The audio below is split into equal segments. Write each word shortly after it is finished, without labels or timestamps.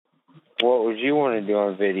What would you want to do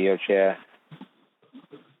on video chat?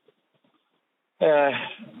 I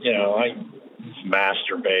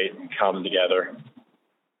masturbate and come together.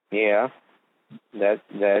 Yeah, that's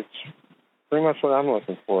pretty much what I'm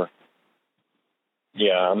looking for.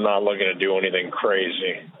 Yeah, I'm not looking to do anything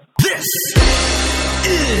crazy. This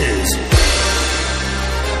is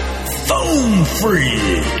Phone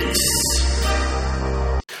Freaks.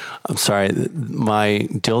 I'm sorry, my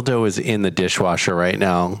dildo is in the dishwasher right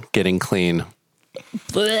now, getting clean.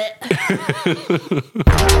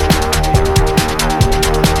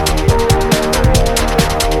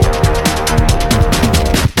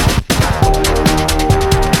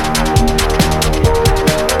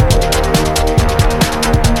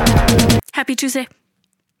 Happy Tuesday.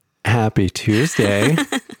 Happy Tuesday.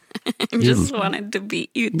 I just wanted to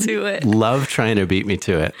beat you to it. Love trying to beat me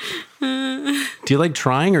to it. Do you like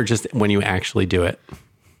trying or just when you actually do it?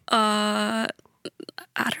 I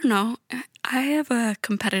don't know. I have a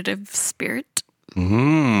competitive spirit.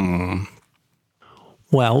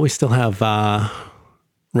 Well, we still have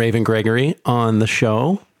Raven Gregory on the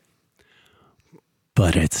show,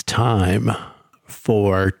 but it's time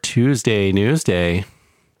for Tuesday Newsday.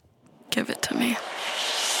 Give it to me.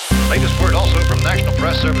 Latest word also from National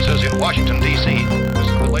Press Services in Washington, D.C. This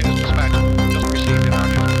is the latest dispatch just received in our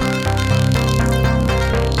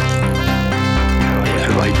Would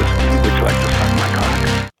you like to suck my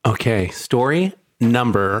cock? Okay, story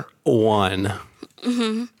number 1.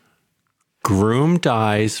 Mm-hmm. Groom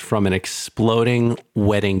dies from an exploding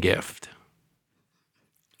wedding gift.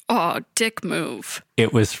 Oh, dick move.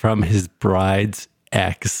 It was from his bride's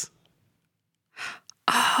ex.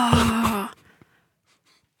 Oh.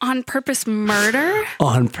 On purpose murder?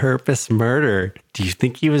 On purpose murder. Do you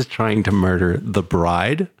think he was trying to murder the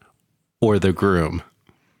bride or the groom?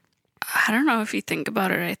 I don't know if you think about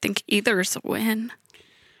it. I think either is a win.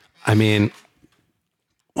 I mean,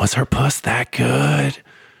 was her puss that good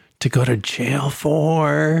to go to jail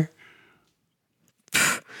for?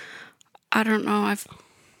 I don't know.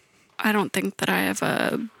 I don't think that I have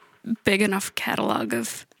a big enough catalog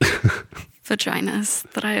of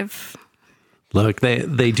vaginas that I've... Look,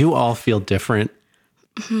 they do all feel different,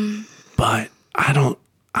 but I don't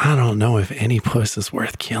know if any puss is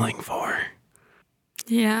worth killing for.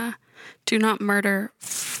 Yeah. Do not murder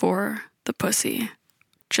for the pussy.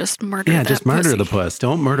 Just murder Yeah, that just murder pussy. the puss.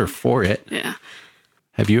 Don't murder for it. Yeah.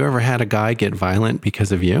 Have you ever had a guy get violent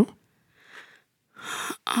because of you?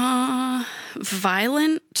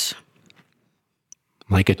 Violent?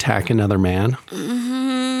 Like attack another man?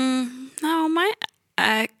 No, my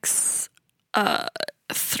ex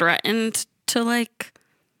threatened to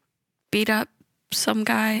beat up some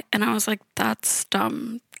guy, and I was like, that's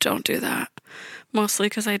dumb. Don't do that. Mostly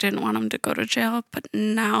because I didn't want him to go to jail. But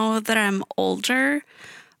now that I'm older,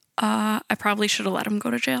 I probably should have let him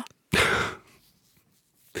go to jail.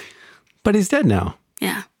 But he's dead now.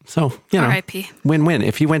 Yeah. So, R.I.P. Win-win.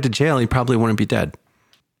 If he went to jail, he probably wouldn't be dead.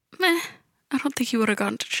 Meh. I don't think he would have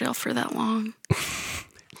gone to jail for that long.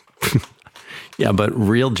 Yeah, but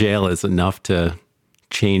real jail is enough to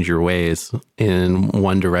change your ways in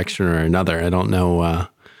one direction or another. I don't know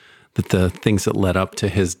that the things that led up to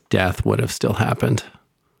his death would have still happened.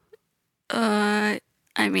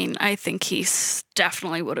 I mean, I think he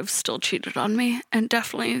definitely would have still cheated on me and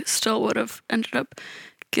definitely still would have ended up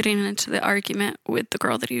getting into the argument with the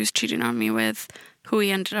girl that he was cheating on me with, who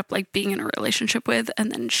he ended up being in a relationship with.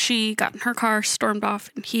 And then she got in her car, stormed off,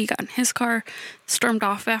 and he got in his car, stormed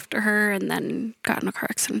off after her, and then got in a car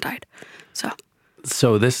accident and died.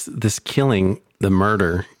 So this killing, the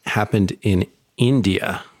murder, happened in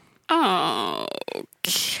India.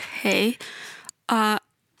 Okay.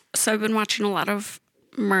 So I've been watching a lot of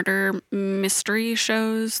murder mystery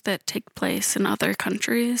shows that take place in other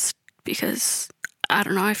countries because, I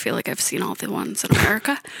don't know, I feel like I've seen all the ones in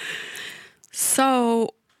America.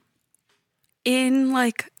 So in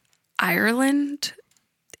Ireland,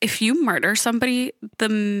 if you murder somebody, the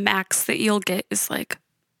max that you'll get is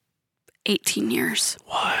 18 years.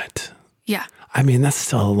 What? Yeah. I mean, that's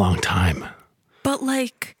still a long time. But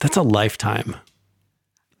that's a lifetime.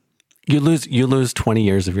 You lose 20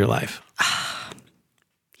 years of your life.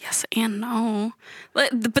 Yes and no.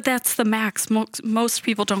 But that's the max. Most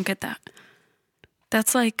people don't get that.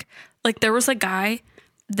 That's like there was a guy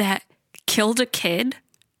that killed a kid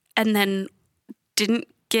and then didn't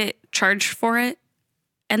get charged for it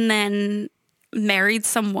and then married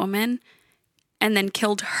some woman and then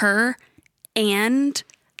killed her and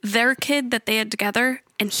their kid that they had together,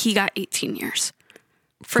 and he got 18 years.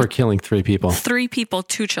 For killing 3 people. 3 people,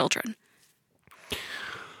 2 children.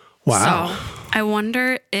 Wow. So I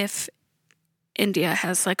wonder if India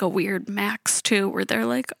has like a weird max too, where they're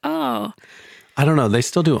like, oh, I don't know. They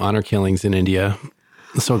still do honor killings in India.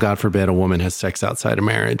 So God forbid a woman has sex outside of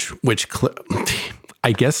marriage, which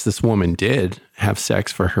I guess this woman did have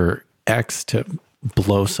sex for her ex to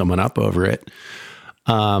blow someone up over it.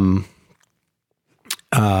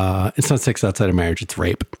 It's not sex outside of marriage. It's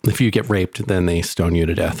rape. If you get raped, then they stone you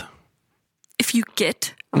to death. If you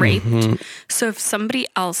get raped. So if somebody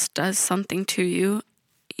else does something to you,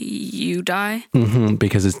 you die?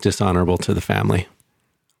 Because it's dishonorable to the family.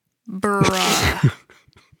 Bruh.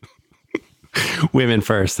 Women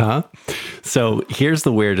first, huh? So here's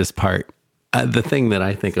the weirdest part. The thing that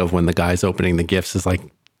I think of when the guy's opening the gifts is like,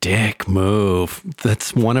 dick move.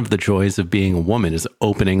 That's one of the joys of being a woman, is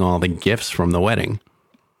opening all the gifts from the wedding.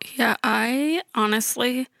 Yeah, I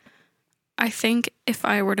think if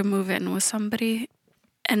I were to move in with somebody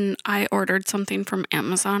and I ordered something from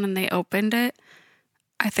Amazon and they opened it,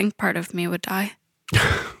 I think part of me would die.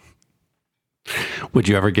 Would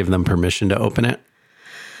you ever give them permission to open it?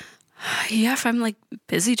 Yeah, if I'm like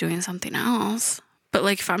busy doing something else. But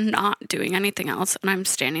like if I'm not doing anything else and I'm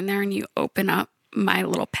standing there and you open up my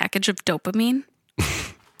little package of dopamine,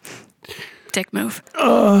 dick move.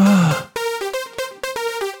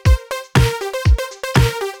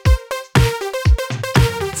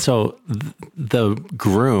 So the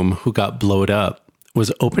groom who got blowed up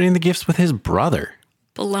was opening the gifts with his brother.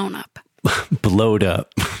 Blown up. Blowed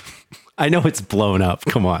up. I know it's blown up.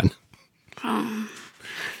 Come on.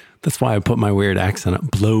 That's why I put my weird accent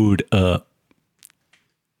up. Blowed up.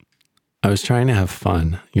 I was trying to have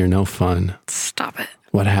fun. You're no fun. Stop it.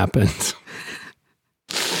 What happened?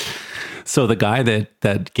 So the guy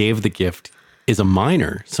that gave the gift is a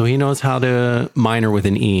miner. So he knows how to miner with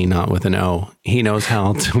an E, not with an O. He knows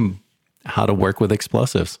how to work with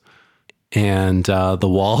explosives. And the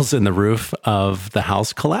walls and the roof of the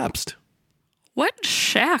house collapsed. What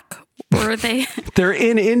shack were they? They're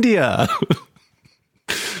in India.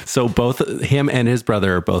 So both him and his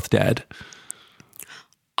brother are both dead.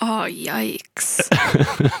 Oh, yikes.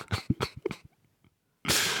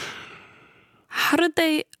 How did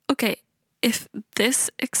they... Okay, if this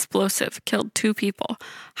explosive killed 2 people,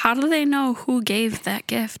 how do they know who gave that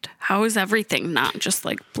gift? How is everything not just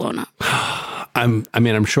like blown up?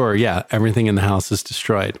 I'm sure, yeah, everything in the house is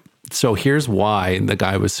destroyed. So here's why the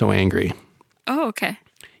guy was so angry. Oh, okay.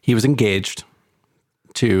 He was engaged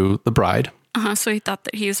to the bride. So he thought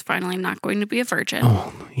that he was finally not going to be a virgin.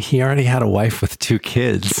 Oh, he already had a wife with 2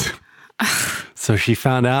 kids. So she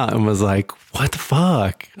found out and was like, what the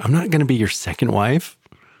fuck? I'm not going to be your second wife.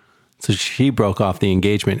 So she broke off the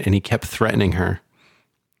engagement and he kept threatening her.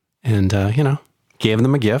 And, gave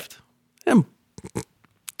them a gift and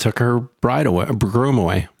took her groom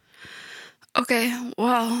away. Okay,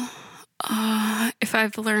 well, if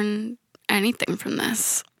I've learned anything from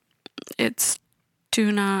this, it's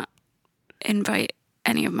do not invite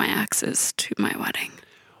any of my exes to my wedding.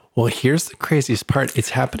 Well, here's the craziest part. It's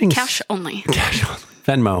happening. Cash only. Cash only.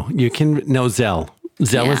 Venmo. You can, no, Zelle.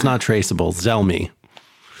 Zelle is not traceable. Zelle me.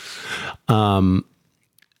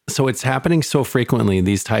 So it's happening so frequently,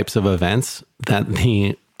 these types of events, that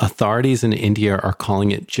the authorities in India are calling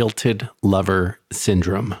it jilted lover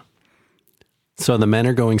syndrome. So the men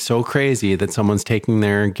are going so crazy that someone's taking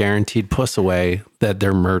their guaranteed puss away that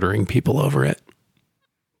they're murdering people over it.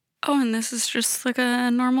 Oh, and this is just like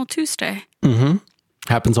a normal Tuesday. Mm-hmm.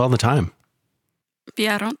 Happens all the time.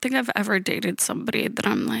 Yeah, I don't think I've ever dated somebody that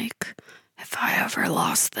I'm like, if I ever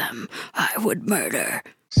lost them, I would murder.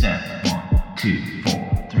 7 1 2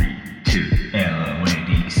 4 3 2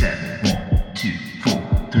 LOAD 7 1 2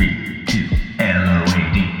 4 3 2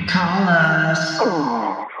 LOAD. Call us.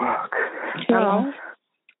 Oh, fuck. Hello?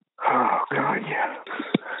 Oh, God, yeah.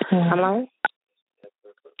 Hello?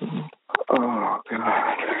 Oh,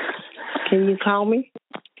 God. Can you call me?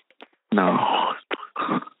 No.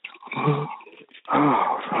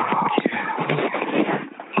 Oh, fuck, yeah.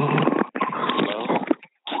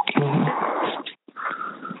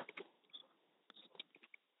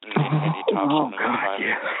 Oh, God,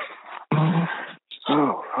 yeah.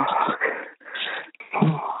 Oh, fuck.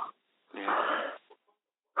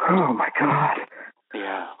 Oh, my God.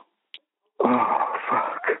 Yeah. Oh,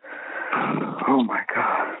 fuck. Oh, my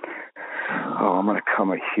God. Oh, I'm going to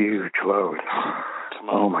come a huge load. Come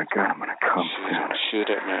on. Oh, my God, I'm going to come soon. Shoot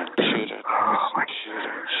it, man. Shoot it. Oh, my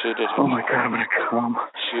Shoot it. Oh, my God, I'm going to come.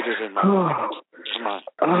 Shoot it in my Oh. Come on.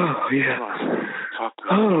 Oh, yeah. Come on. Fuck me.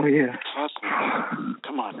 Oh, yeah. Fuck me.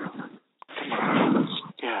 Come on. Come on.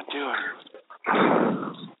 Yeah, do it.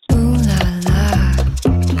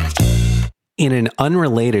 In an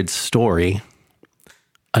unrelated story,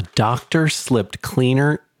 a doctor slipped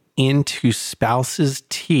cleaner into spouse's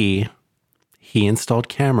tea. He installed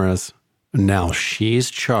cameras. Now she's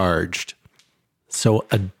charged. So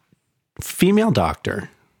a female doctor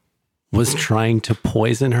was trying to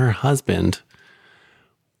poison her husband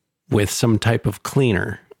with some type of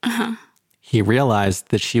cleaner. He realized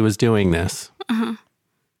that she was doing this.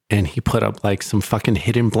 And he put up like some fucking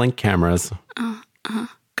hidden blink cameras,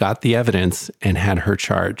 got the evidence, and had her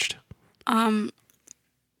charged.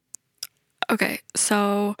 Okay,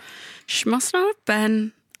 so she must not have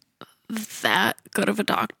been that good of a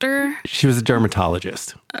doctor. She was a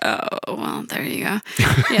dermatologist. Oh, well, there you go.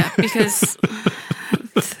 Yeah, because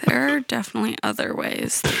there are definitely other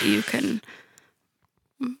ways that you can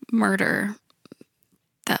murder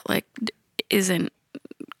that, like, isn't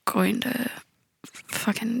going to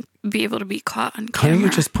fucking be able to be caught on camera. Can't you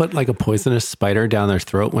just put like a poisonous spider down their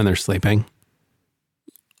throat when they're sleeping?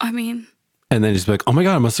 I mean... And then just be like, oh my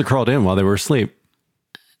God, I must have crawled in while they were asleep.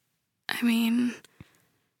 I mean...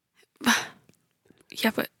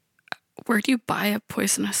 Yeah, but where do you buy a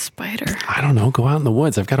poisonous spider? I don't know. Go out in the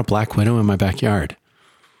woods. I've got a black widow in my backyard.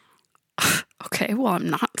 Okay, well, I'm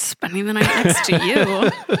not spending the night next to you.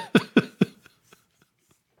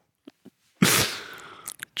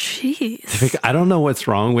 Jeez. I don't know what's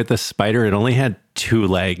wrong with the spider. It only had 2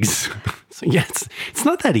 legs. So yeah, it's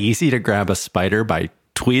not that easy to grab a spider by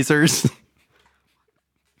tweezers.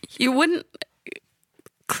 You wouldn't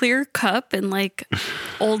clear cup and like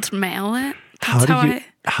old mail it?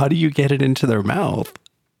 How do you get it into their mouth?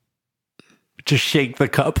 Just shake the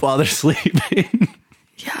cup while they're sleeping.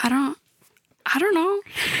 Yeah, I don't know.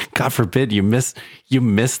 God forbid you miss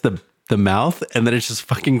the mouth and then it's just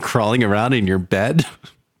fucking crawling around in your bed.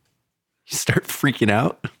 You start freaking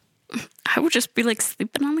out. I would just be like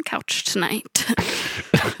sleeping on the couch tonight.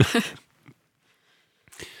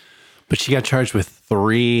 But she got charged with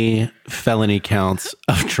 3 felony counts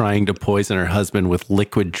of trying to poison her husband with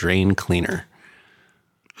liquid drain cleaner.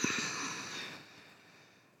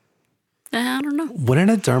 I don't know. Wouldn't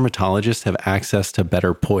a dermatologist have access to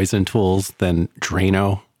better poison tools than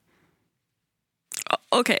Drano?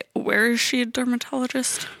 Okay, where is she a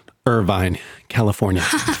dermatologist? Irvine, California.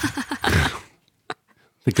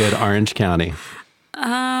 The good Orange County.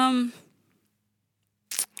 No,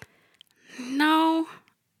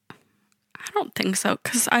 I don't think so.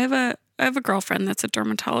 Because I have a girlfriend that's a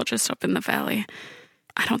dermatologist up in the valley.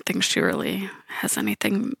 I don't think she really has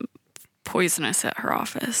anything poisonous at her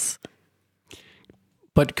office.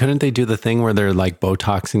 But couldn't they do the thing where they're like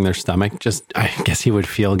Botoxing their stomach? I guess he would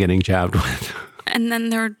feel getting jabbed with. And then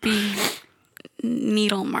there would be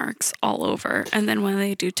needle marks all over. And then when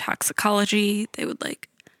they do toxicology, they would like,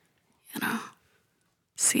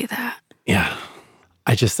 see that. Yeah.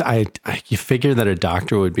 You figure that a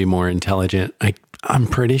doctor would be more intelligent. I'm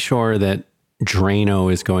pretty sure that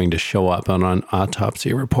Drano is going to show up on an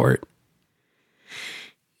autopsy report.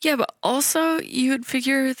 Yeah, but also you would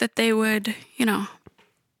figure that they would,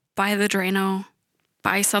 buy the Drano,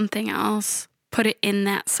 buy something else, put it in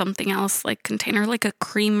that something else like container, like a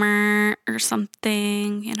creamer or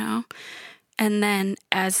something, And then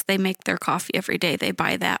as they make their coffee every day, they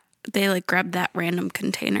buy that, they like grab that random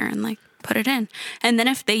container and like put it in. And then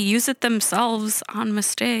if they use it themselves on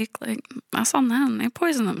mistake, like that's on them. They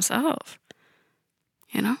poison themselves.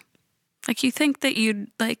 Like you think that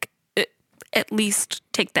you'd like at least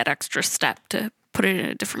take that extra step to put it in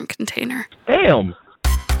a different container. Damn.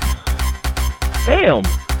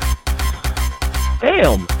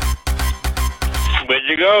 Where'd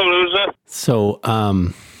you go, loser? So,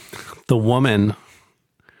 the woman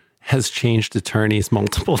has changed attorneys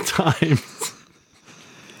multiple times.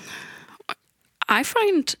 I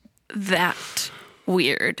find that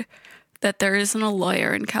weird that there isn't a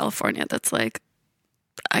lawyer in California that's like,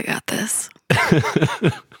 I got this.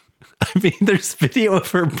 I mean, there's video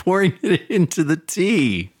of her pouring it into the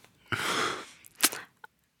tea.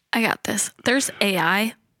 I got this. There's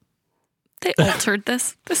AI. They altered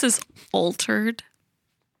this. This is altered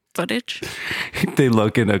footage. They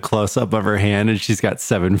look in a close-up of her hand and she's got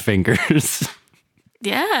 7 fingers.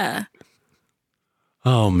 Yeah.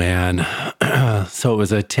 Oh, man. So it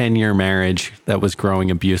was a 10-year marriage that was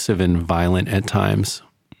growing abusive and violent at times.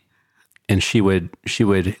 And she would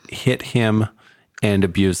hit him and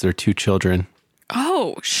abuse their 2 children.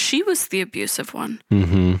 Oh, she was the abusive one.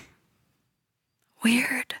 Mm-hmm.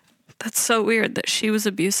 Weird. That's so weird that she was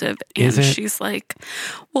abusive and Is it? She's like,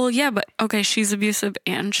 well, yeah, but okay, she's abusive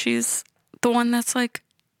and she's the one that's like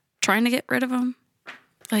trying to get rid of him.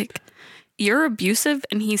 Like, you're abusive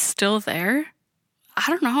and he's still there? I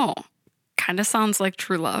don't know. Kind of sounds like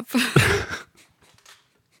true love.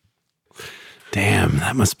 Damn,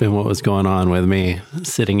 that must have been what was going on with me.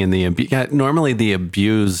 Sitting in the normally the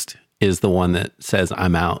abused is the one that says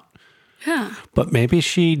I'm out. Yeah. But maybe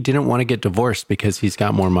she didn't want to get divorced because he's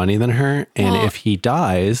got more money than her. And if he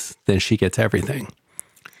dies, then she gets everything.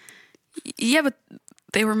 Yeah, but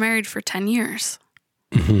they were married for 10 years.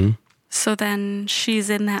 Mm-hmm. So then she's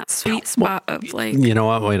in that sweet spot of like... You know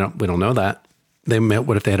what? We don't know that. They met,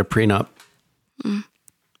 what if they had a prenup?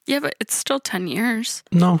 Yeah, but it's still 10 years.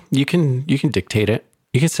 No, you can dictate it.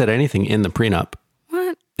 You can set anything in the prenup.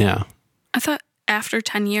 What? Yeah. I thought after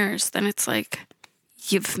 10 years, then it's like,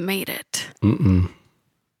 you've made it. Mm-mm.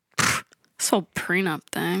 This whole prenup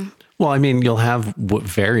thing. Well, I mean, you'll have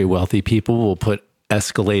very wealthy people will put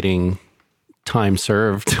escalating time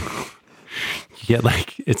served. You get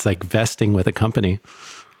like, it's like vesting with a company.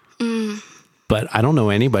 But I don't know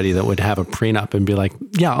anybody that would have a prenup and be like,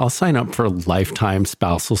 yeah, I'll sign up for lifetime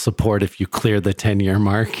spousal support if you clear the 10-year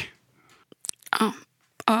mark. Oh,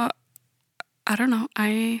 I don't know.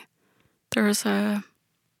 There was a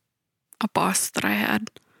boss that I had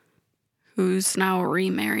who's now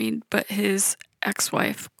remarried, but his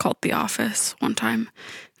ex-wife called the office one time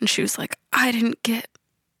and she was like, I didn't get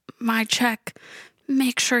my check.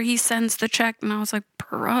 Make sure he sends the check. And I was like,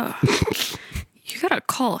 bruh, you gotta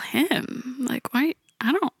call him. Like, why?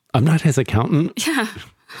 I'm not his accountant. Yeah.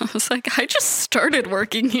 I was like, I just started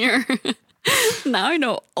working here. Now I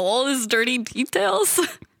know all his dirty details.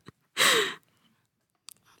 I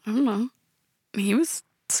don't know. He was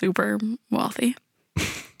super wealthy.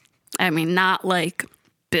 I mean, not like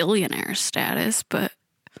billionaire status, but...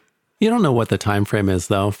 You don't know what the time frame is,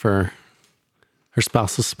 though, for her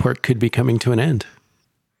spousal support could be coming to an end.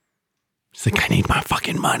 She's like, I need my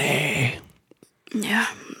fucking money. Yeah,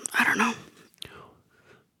 I don't know.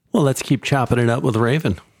 Well, let's keep chopping it up with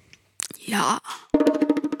Raven. Yeah.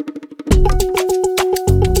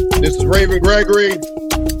 This is Raven Gregory.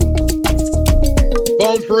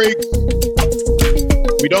 Bone Freaks.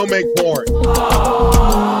 We don't make porn.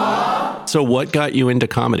 So what got you into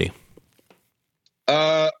comedy?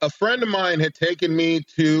 A friend of mine had taken me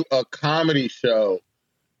to a comedy show.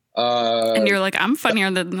 And you're like, I'm funnier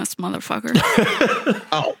than this motherfucker.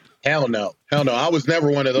 Oh, hell no. Hell no. I was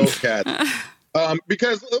never one of those cats.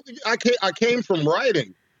 Because I came from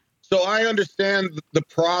writing. So I understand the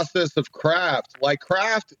process of craft. Like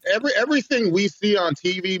craft, everything we see on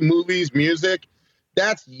TV, movies, music,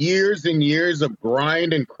 that's years and years of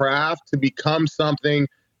grind and craft to become something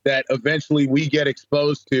that eventually we get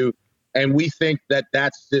exposed to. And we think that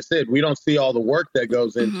that's just it. We don't see all the work that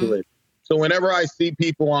goes into it. So whenever I see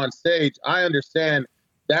people on stage, I understand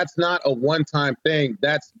that's not a one-time thing.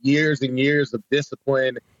 That's years and years of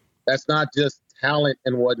discipline. That's not just talent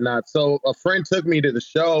and whatnot. So a friend took me to the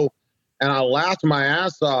show and I laughed my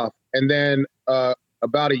ass off. And then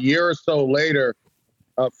about a year or so later,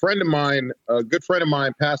 a good friend of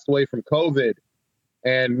mine passed away from COVID.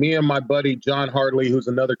 And me and my buddy, John Hartley, who's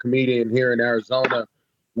another comedian here in Arizona,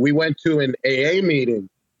 we went to an AA meeting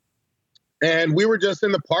and we were just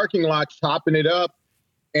in the parking lot chopping it up.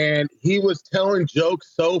 And he was telling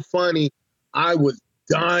jokes so funny. I was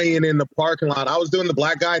dying in the parking lot. I was doing the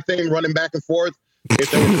black guy thing, running back and forth. If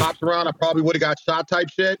there were cops around, I probably would have got shot type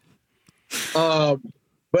shit.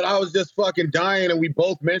 But I was just fucking dying. And we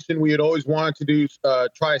both mentioned we had always wanted to do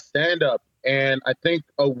try stand up. And I think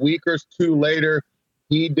a week or two later,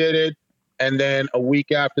 he did it. And then a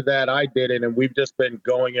week after that, I did it. And we've just been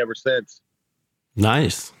going ever since.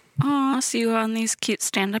 Nice. Oh, so you go on these cute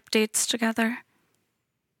stand-up dates together?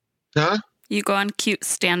 Huh? You go on cute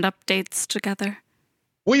stand-up dates together?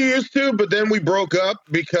 We used to, but then we broke up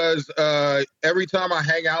because every time I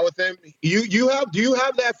hang out with him, do you have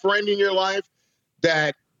that friend in your life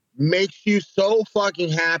that makes you so fucking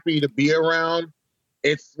happy to be around?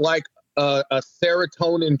 It's like a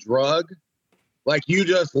serotonin drug. Like you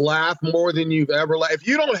just laugh more than you've ever laughed. If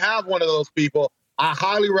you don't have one of those people, I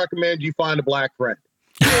highly recommend you find a black friend.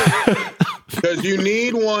 Because you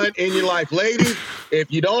need one in your life. Ladies,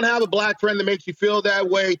 if you don't have a black friend that makes you feel that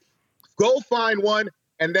way, go find one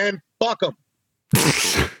and then fuck them.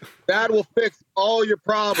 That will fix all your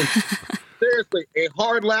problems. Seriously, a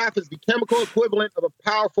hard laugh is the chemical equivalent of a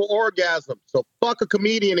powerful orgasm. So fuck a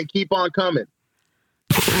comedian and keep on coming.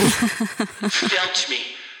 Felt me.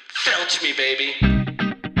 Felt me, baby.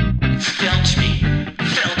 Felt me.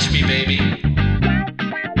 Felt me, baby.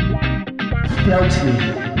 Felt me.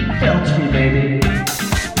 Felt me, baby.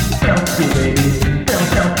 Felt me, baby.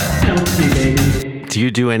 Felt me, baby. Do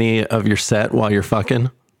you do any of your set while you're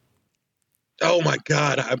fucking? Oh my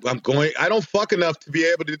God, I don't fuck enough to be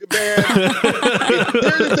able to, man.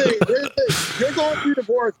 Here's the thing. You're going through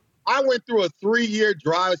divorce. I went through a 3-year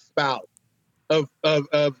dry spout.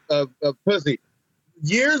 of pussy.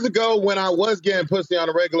 Years ago, when I was getting pussy on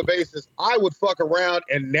a regular basis, I would fuck around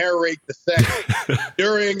and narrate the sex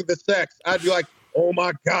during the sex. I'd be like, "Oh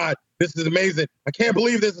my God, this is amazing! I can't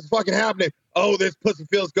believe this is fucking happening. Oh, this pussy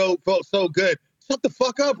felt so good. Shut the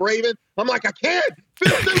fuck up, Raven." I'm like, "I can't.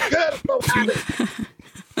 Feels so good. I'm so happy."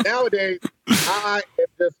 Nowadays, I am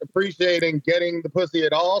just appreciating getting the pussy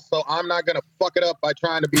at all, so I'm not gonna fuck it up by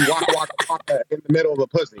trying to be waka waka waka in the middle of a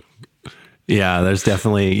pussy. Yeah, there's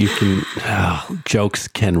definitely jokes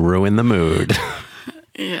can ruin the mood.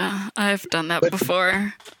 Yeah, I've done that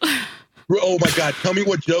before. Oh my God, tell me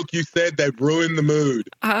what joke you said that ruined the mood.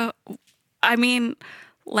 I mean,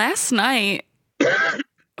 last night,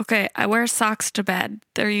 okay, I wear socks to bed.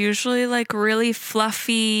 They're usually like really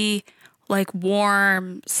fluffy, like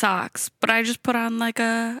warm socks, but I just put on like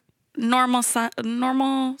a normal sock,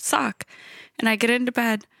 and I get into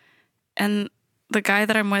bed, and the guy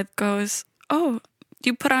that I'm with goes, "Oh,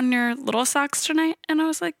 you put on your little socks tonight?" And I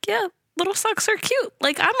was like, "Yeah, little socks are cute.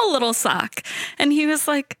 Like, I'm a little sock." And he's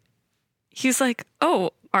like,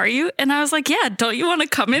 "Oh, are you?" And I was like, "Yeah, don't you want to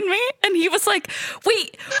come in me?" And he was like,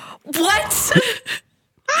 "Wait, what?"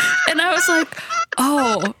 And I was like,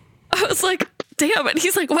 "Oh," I was like, "Damn." And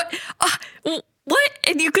he's like, "What? What?"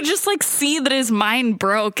 And you could just like see that his mind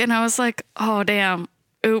broke. And I was like, "Oh, damn.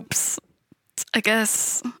 Oops. I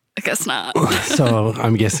guess not." So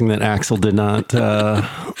I'm guessing that Axel did not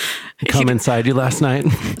come inside you last night.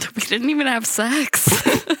 We didn't even have sex.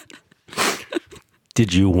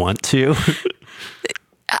 Did you want to?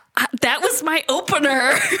 That was my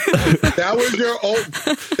opener. That was your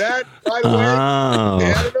that, by the way,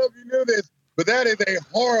 I don't know if you knew this, but that is a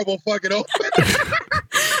horrible fucking opener.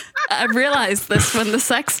 I realized this when the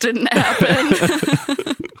sex didn't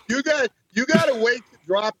happen. You got to wait to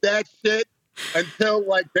drop that shit until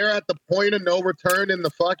like they're at the point of no return in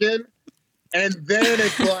the fucking, and then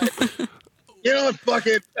it's like,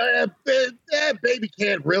 fucking that baby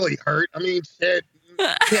can't really hurt. I mean, shit,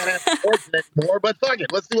 can't have abortion anymore. But fuck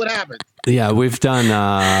it, let's see what happens. Yeah, we've done.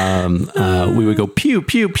 We would go pew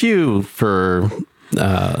pew pew for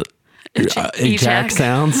ejac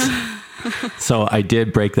sounds. So I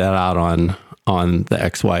did break that out on the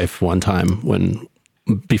ex-wife one time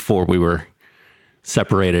before we were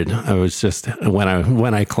separated. I was just when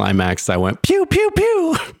I climaxed, I went pew pew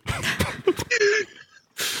pew.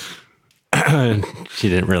 She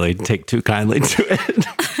didn't really take too kindly to it.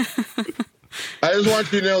 I just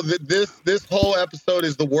want you to know that this whole episode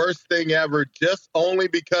is the worst thing ever, just only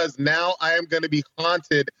because now I am going to be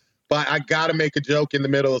haunted by I got to make a joke in the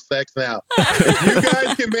middle of sex now. If you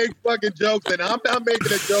guys can make fucking jokes, and I'm not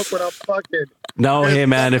making a joke when I'm fucking. No, hey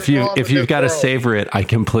man, if you've got to savor it, I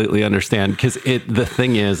completely understand. Because the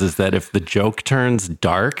thing is that if the joke turns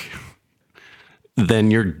dark, then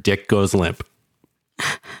your dick goes limp.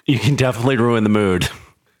 You can definitely ruin the mood.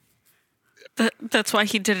 That's why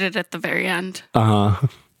he did it at the very end.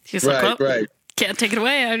 He's right, like, right. Can't take it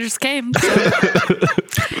away. I just came. So.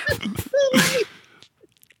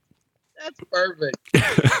 That's perfect.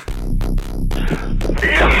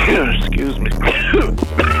 Excuse me.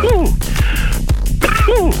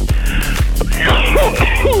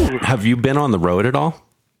 Have you been on the road at all?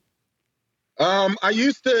 I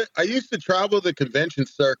used to travel the convention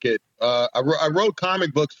circuit. I wrote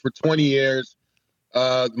comic books for 20 years.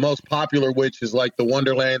 The most popular, which is like the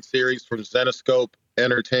Wonderland series from Zenescope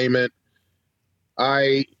Entertainment.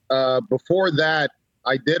 Before that,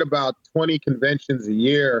 I did about 20 conventions a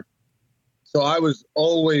year. So I was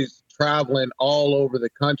always traveling all over the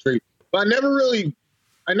country, but I never really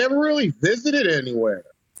visited anywhere.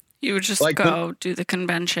 You would just go do the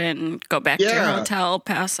convention, go back to your hotel,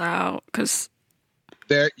 pass out, because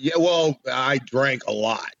I drank a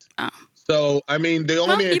lot. Oh. So I mean, the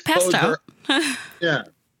only exposure, yeah,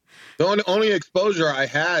 the only exposure I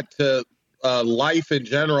had to life in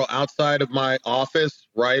general outside of my office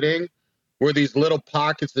writing were these little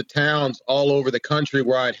pockets of towns all over the country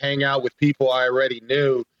where I'd hang out with people I already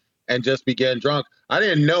knew and just be getting drunk. I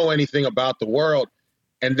didn't know anything about the world.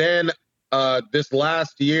 And then this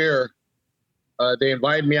last year, they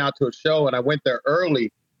invited me out to a show, and I went there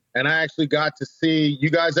early. And I actually got to see, you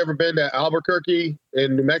guys ever been to Albuquerque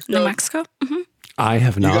in New Mexico? New Mexico? Mm-hmm. I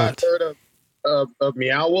have not. You guys heard of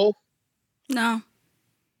Meow Wolf? No.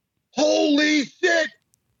 Holy shit!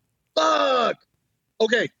 Fuck!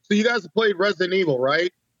 Okay, so you guys have played Resident Evil,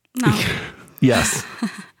 right? No. Yes.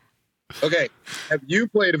 Okay, have you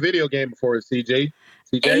played a video game before, CJ?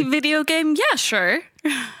 A video game? Yeah, sure.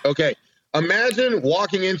 Okay, imagine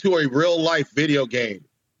walking into a real life video game.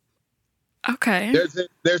 Okay.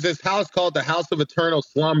 There's this house called the House of Eternal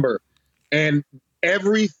Slumber, and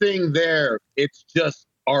everything there, it's just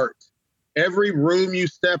art. Every room you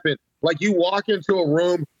step in, like you walk into a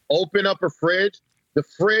room, open up a fridge, the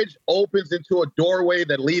fridge opens into a doorway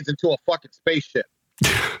that leads into a fucking spaceship.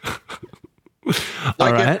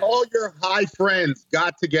 Like if all your high friends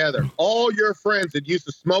got together, all your friends that used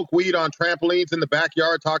to smoke weed on trampolines in the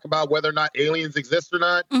backyard, talk about whether or not aliens exist or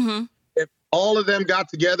not, if all of them got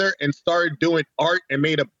together and started doing art and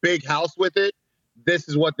made a big house with it, this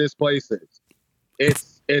is what this place is.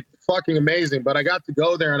 It's fucking amazing. But I got to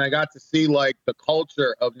go there and I got to see like the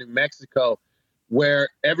culture of New Mexico, where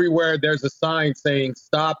everywhere there's a sign saying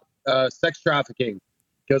stop sex trafficking,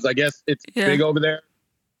 because I guess it's big over there,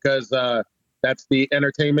 because that's the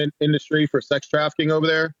entertainment industry for sex trafficking over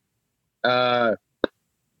there. But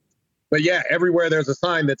yeah, everywhere there's a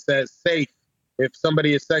sign that says safe. If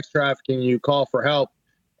somebody is sex trafficking, you call for help.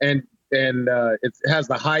 And it has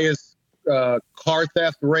the highest car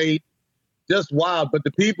theft rate. Just wild. But the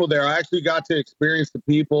people there, I actually got to experience the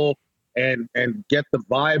people and get the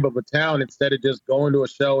vibe of a town instead of just going to a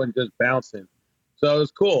show and just bouncing. So it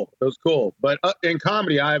was cool. It was cool. But in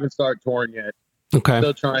comedy, I haven't started touring yet. Okay.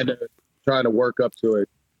 Still trying to work up to it.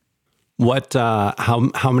 What?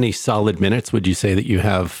 How many solid minutes would you say that you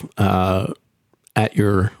have at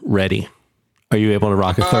your ready? Are you able to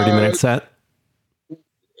rock a 30-minute set?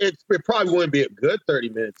 It probably wouldn't be a good 30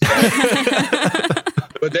 minutes.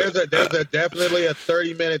 But there's definitely a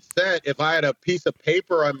 30-minute set. If I had a piece of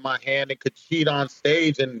paper on my hand and could cheat on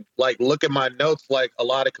stage and like look at my notes like a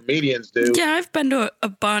lot of comedians do. Yeah, I've been to a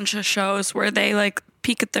bunch of shows where they like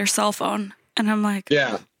peek at their cell phone, and I'm like,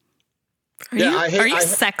 yeah. Are you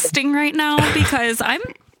sexting right now? Because I'm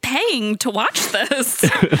paying to watch this.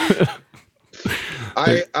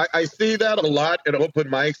 I see that a lot at open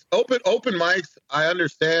mics. Open mics, I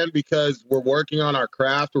understand, because we're working on our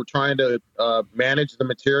craft. We're trying to manage the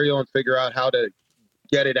material and figure out how to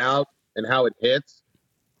get it out and how it hits.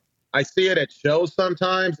 I see it at shows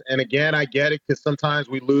sometimes, and again, I get it because sometimes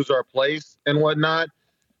we lose our place and whatnot.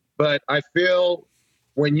 But I feel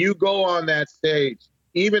when you go on that stage,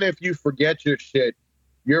 even if you forget your shit,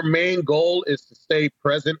 your main goal is to stay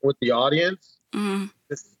present with the audience. Mm.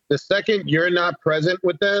 The second you're not present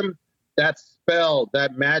with them, that spell,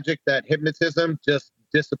 that magic, that hypnotism just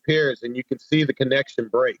disappears and you can see the connection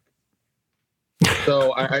break.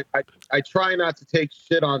 So I try not to take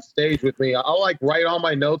shit on stage with me. I'll like write all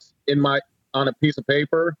my notes on a piece of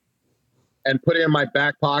paper and put it in my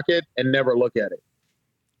back pocket and never look at it.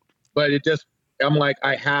 But I'm like,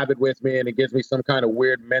 I have it with me and it gives me some kind of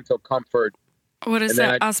weird mental comfort. What is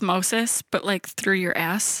that? Osmosis, but like through your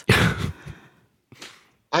ass?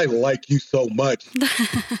 I like you so much.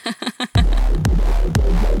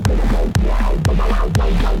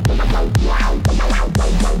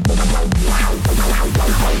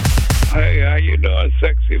 Hey, how you doing,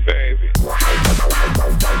 sexy baby?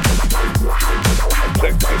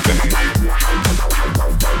 Sexy baby.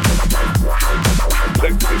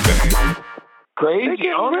 Sexy baby. Crazy?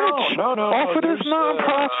 No. Off of this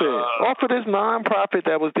nonprofit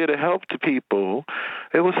that was there to help the people.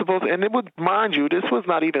 It was supposed, and it was, mind you, this was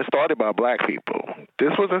not even started by black people.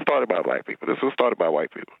 This wasn't started by black people. This was started by white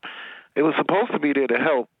people. It was supposed to be there to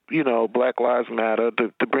help, Black Lives Matter,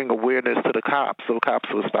 to bring awareness to the cops so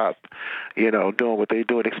cops will stop, doing what they're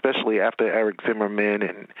doing, especially after Eric Zimmerman.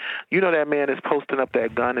 And, that man is posting up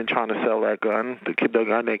that gun and trying to sell that gun, the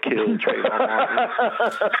gun that killed Trayvon Martin.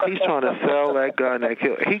 He's trying to sell that gun that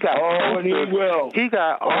killed. He got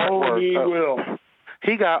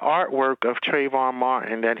He got artwork of Trayvon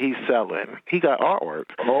Martin that he's selling. He got artwork.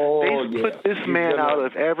 They put this man out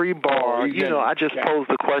of every bar. I just posed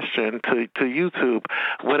the question to YouTube,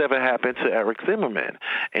 whatever happened to Eric Zimmerman?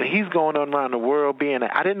 And he's going on around the world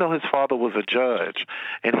I didn't know his father was a judge.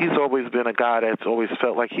 And he's always been a guy that's always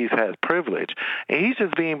felt like he's had privilege. And he's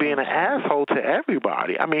just being an asshole to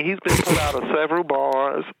everybody. I mean, he's been put out of several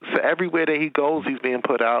bars. So everywhere that he goes, he's being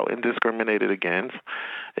put out and discriminated against.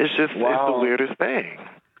 It's just, It's the weirdest thing.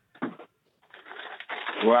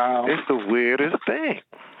 Wow. It's the weirdest thing.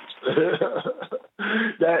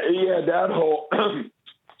 that whole,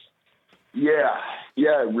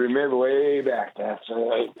 remember way back. That's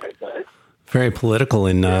very political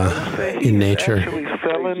in nature. Actually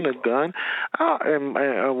selling the gun. And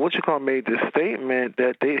made this statement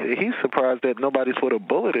that he's surprised that nobody's put a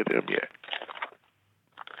bullet in him yet.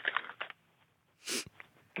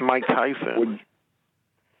 Mike Tyson.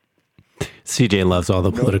 CJ loves all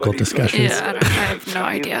the political discussions. Yeah, I have no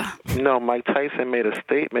idea. No, Mike Tyson made a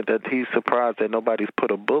statement that he's surprised that nobody's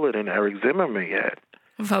put a bullet in Eric Zimmerman yet.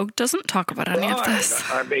 Vogue doesn't talk about any of this.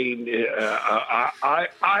 I mean,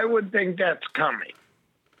 I would think that's coming.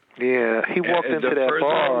 Yeah, he walked into the that further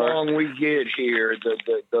bar. along we get here,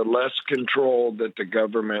 the less control that the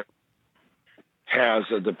government has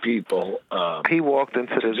of the people. He walked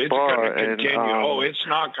into this bar and it's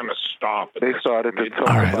not going to stop. They started to talk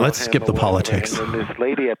All right, about let's him skip the or whatever, politics. And then this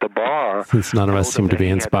lady at the bar, Since none of us seem to be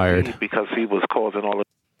inspired. because he was causing all of.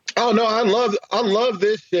 Oh no, I love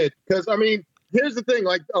this shit because I mean, here's the thing: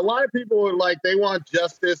 like a lot of people are like they want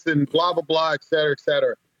justice and blah blah blah, et cetera, et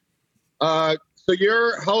cetera. So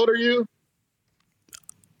how old are you?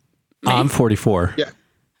 I'm 44. Yeah,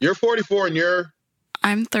 you're 44, and you're.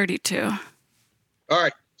 I'm 32. All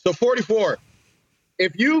right, so 44.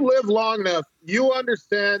 If you live long enough, you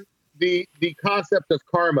understand the concept of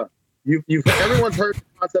karma. Everyone's heard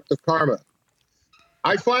the concept of karma.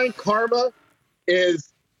 I find karma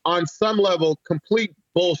is on some level complete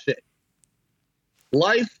bullshit.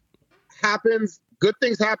 Life happens, good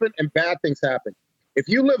things happen, and bad things happen. If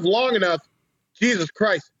you live long enough, Jesus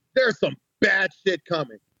Christ, there's some bad shit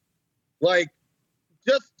coming. Like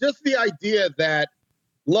just the idea that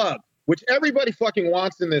love, which everybody fucking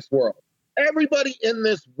wants in this world. Everybody in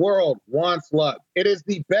this world wants love. It is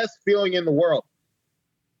the best feeling in the world.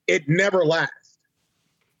 It never lasts.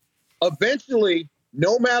 Eventually,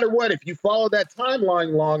 no matter what, if you follow that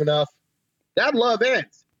timeline long enough, that love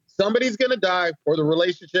ends. Somebody's going to die or the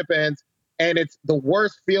relationship ends, and it's the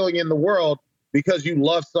worst feeling in the world because you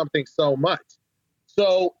love something so much.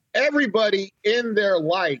 So everybody in their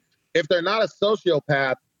life, if they're not a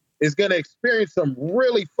sociopath, is going to experience some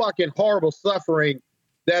really fucking horrible suffering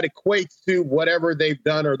that equates to whatever they've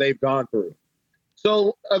done or they've gone through.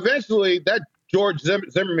 So eventually that George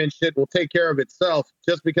Zimmerman shit will take care of itself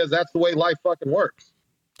just because that's the way life fucking works.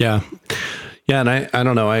 Yeah. Yeah. And I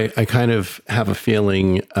don't know. I kind of have a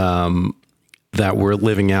feeling that we're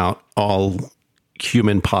living out all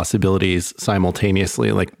human possibilities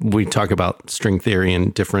simultaneously. Like we talk about string theory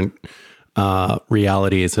and different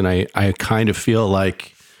realities. And I kind of feel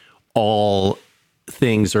like all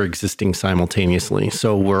things are existing simultaneously.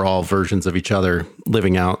 So we're all versions of each other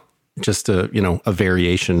living out just a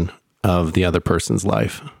variation of the other person's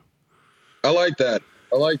life. I like that.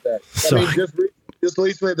 So, I mean, just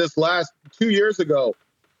recently, this last 2 years ago,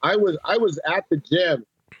 I was at the gym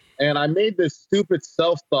and I made this stupid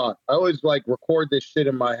self-thought. I always like record this shit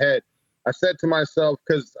in my head. I said to myself,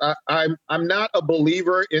 because I'm not a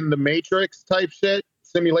believer in the Matrix type shit,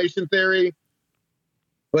 simulation theory,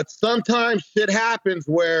 but sometimes shit happens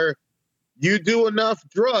where you do enough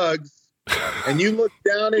drugs and you look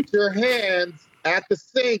down at your hands at the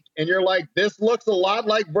sink and you're like, this looks a lot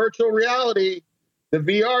like virtual reality, the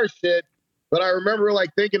VR shit. But I remember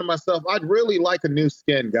like thinking to myself, I'd really like a new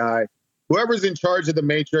skin, guy. Whoever's in charge of the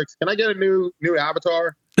Matrix, can I get a new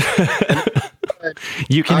avatar?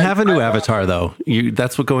 You can have a new avatar though.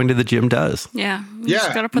 That's what going to the gym does. Yeah. You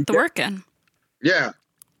just got to put the work in. Yeah.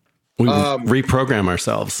 We reprogram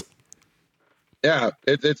ourselves. Yeah,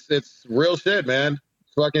 it's real shit, man.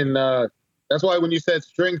 It's fucking. That's why when you said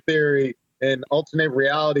string theory and alternate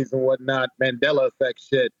realities and whatnot, Mandela effect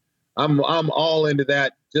shit, I'm all into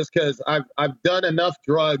that. Just because I've done enough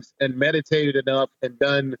drugs and meditated enough and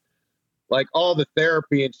done like all the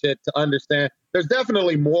therapy and shit to understand. There's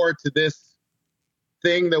definitely more to this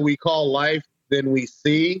thing that we call life than we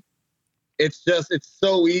see. It's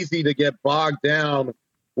so easy to get bogged down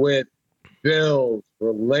with bills,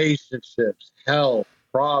 relationships, health,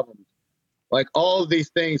 problems. Like all of these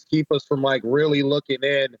things keep us from like really looking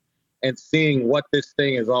in and seeing what this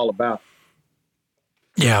thing is all about.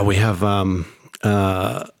 Yeah, we have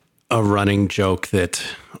a running joke that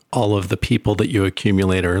all of the people that you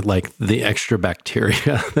accumulate are like the extra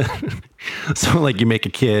bacteria. So like you make a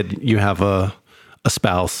kid, you have a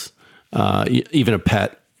spouse, even a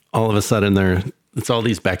pet, all of a sudden it's all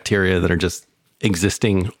these bacteria that are just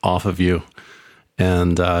existing off of you.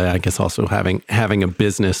 And I guess also having a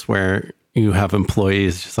business where you have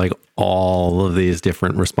employees, just like all of these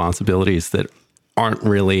different responsibilities that aren't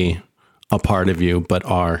really a part of you, but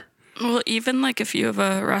are. Well, even like if you have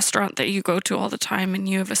a restaurant that you go to all the time and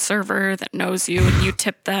you have a server that knows you and you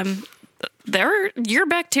tip them, they're your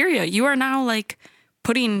bacteria. You are now like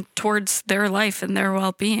putting towards their life and their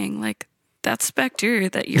well-being. Like that's bacteria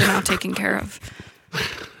that you're now taking care of.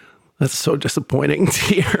 That's so disappointing to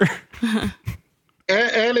hear.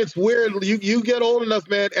 And it's weird. You get old enough,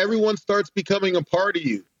 man, everyone starts becoming a part of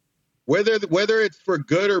you. Whether it's for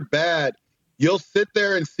good or bad, you'll sit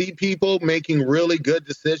there and see people making really good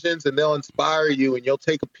decisions and they'll inspire you and you'll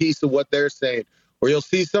take a piece of what they're saying. Or you'll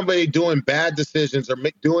see somebody doing bad decisions or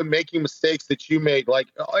making mistakes that you made, like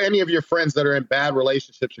any of your friends that are in bad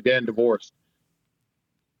relationships or getting divorced.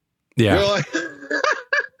 Yeah. You're like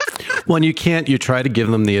Well, and you try to give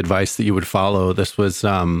them the advice that you would follow. This was,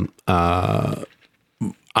 I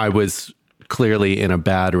was clearly in a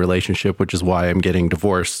bad relationship, which is why I'm getting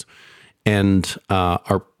divorced. And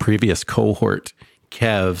our previous cohort,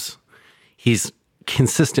 Kev's, he's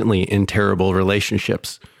consistently in terrible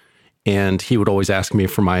relationships. And he would always ask me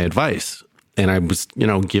for my advice. And I was,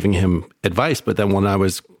 giving him advice. But then when I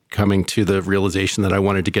was coming to the realization that I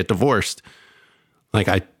wanted to get divorced, like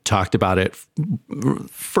I talked about it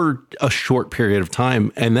for a short period of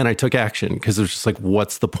time. And then I took action because it was just like,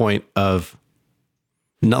 what's the point of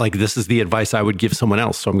not like, this is the advice I would give someone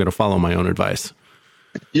else. So I'm going to follow my own advice.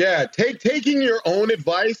 Yeah. Taking your own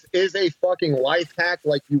advice is a fucking life hack.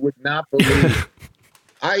 Like you would not believe.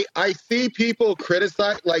 I see people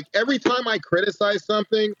criticize, like every time I criticize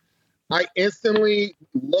something, I instantly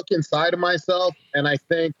look inside of myself and I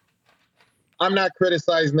think, I'm not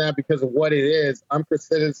criticizing that because of what it is. I'm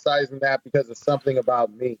criticizing that because of something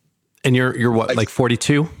about me. And you're what, like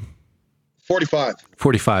 42? 45.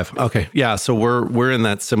 45. Okay. Yeah. So we're in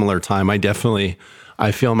that similar time.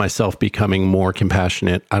 I feel myself becoming more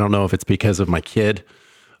compassionate. I don't know if it's because of my kid.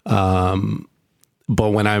 But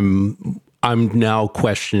when I'm now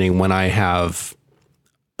questioning when I have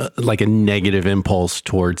like a negative impulse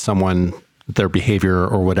towards someone, their behavior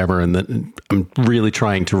or whatever. And then I'm really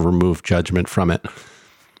trying to remove judgment from it,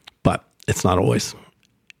 but it's not always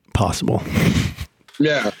possible.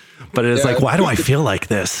 Yeah. But it is like, why do I feel like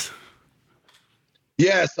this?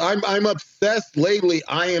 Yes, I'm obsessed lately.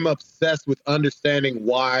 I am obsessed with understanding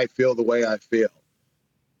why I feel the way I feel.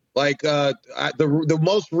 Like the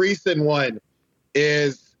most recent one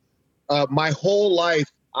is my whole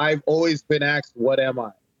life I've always been asked, what am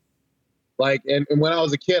I? Like, and when I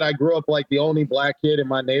was a kid, I grew up like the only black kid in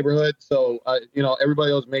my neighborhood. So,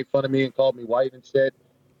 everybody else made fun of me and called me white and shit.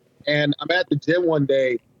 And I'm at the gym one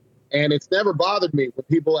day, and it's never bothered me when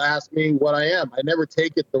people ask me what I am. I never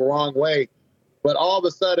take it the wrong way. But all of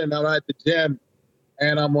a sudden, I'm at the gym,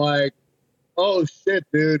 and I'm like, oh, shit,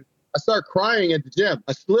 dude. I start crying at the gym.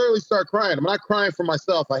 I literally start crying. I'm not crying for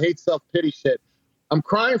myself. I hate self-pity shit. I'm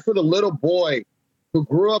crying for the little boy who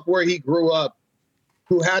grew up where he grew up,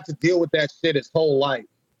 who had to deal with that shit his whole life,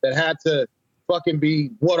 that had to fucking be,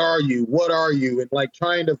 what are you? What are you? And like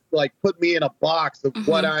trying to like put me in a box of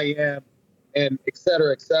what I am and et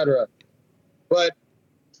cetera, et cetera. But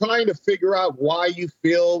trying to figure out why you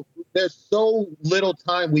feel, there's so little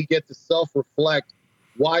time we get to self-reflect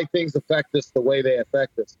why things affect us the way they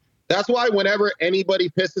affect us. That's why whenever anybody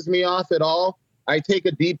pisses me off at all, I take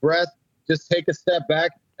a deep breath, just take a step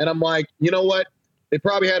back, and I'm like, you know what? They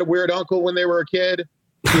probably had a weird uncle when they were a kid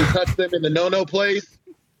who touched them in the no-no place,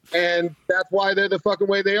 and that's why they're the fucking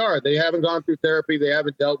way they are. They haven't gone through therapy. They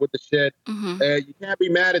haven't dealt with the shit. You can't be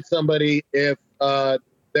mad at somebody if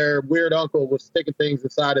their weird uncle was sticking things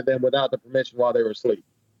inside of them without the permission while they were asleep.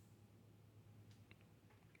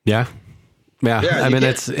 Yeah. I mean,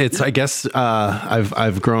 it's. I guess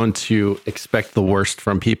I've grown to expect the worst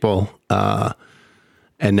from people,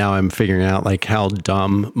 and now I'm figuring out like how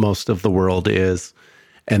dumb most of the world is,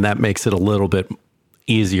 and that makes it a little bit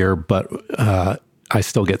easier. But I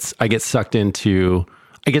get sucked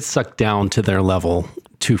down to their level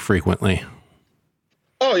too frequently.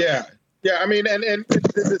 Oh yeah. I mean, and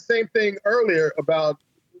the same thing earlier about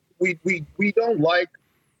we don't like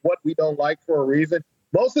what we don't like for a reason.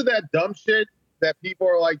 Most of that dumb shit that people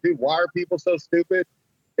are like, dude, why are people so stupid?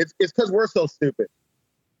 It's because we're so stupid.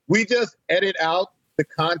 We just edit out the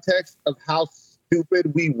context of how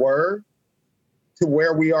stupid we were to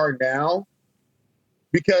where we are now.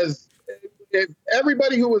 Because if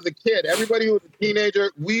everybody who was a kid, everybody who was a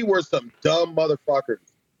teenager, we were some dumb motherfuckers.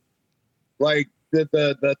 Like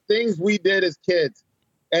the things we did as kids.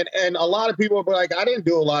 And a lot of people are like, I didn't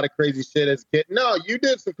do a lot of crazy shit as a kid. No, you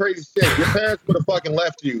did some crazy shit. Your parents would have fucking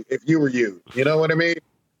left you if you were you. You know what I mean?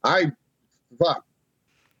 I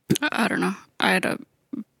don't know. I had a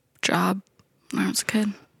job when I was a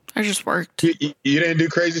kid. I just worked. You didn't do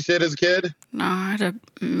crazy shit as a kid? No, I had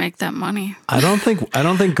to make that money. I don't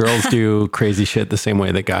think girls do crazy shit the same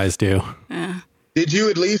way that guys do. Yeah. Did you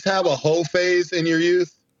at least have a hoe phase in your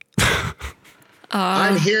youth?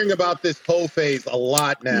 I'm hearing about this hoe phase a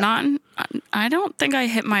lot now. I don't think I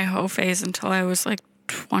hit my hoe phase until I was like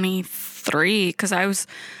 23 because I was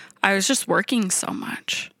just working so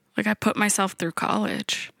much. Like I put myself through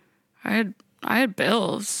college. I had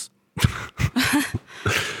bills.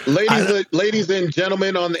 Ladies and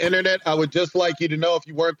gentlemen on the internet, I would just like you to know, if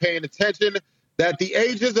you weren't paying attention, that the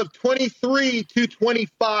ages of 23 to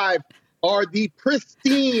 25 are the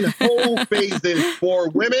pristine hoe phases for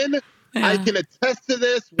women. Yeah. I can attest to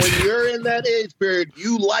this. When you're in that age period,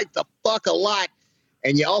 you like to fuck a lot.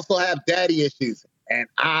 and you also have daddy issues, and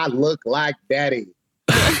I look like daddy.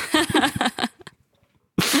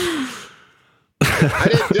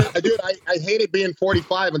 I hated being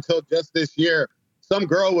 45 until just this year. Some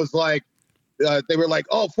girl was like, they were like,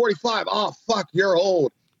 oh, 45. Oh, fuck, you're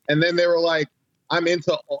old. And then they were like, I'm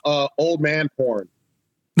into old man porn.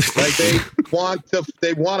 Like they want to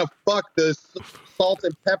fuck the salt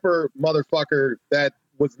and pepper motherfucker that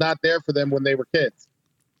was not there for them when they were kids.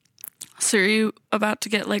 So are you about to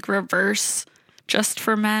get like reverse just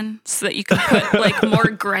for men so that you can put like more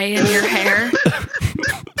gray in your hair?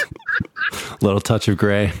 Little touch of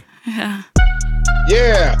gray. Yeah.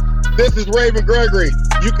 Yeah, this is Raven Gregory.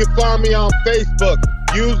 You can find me on Facebook.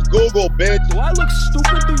 Use Google, bitch. Do I look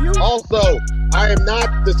stupid to you? Also, I am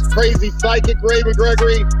not this crazy psychic Raven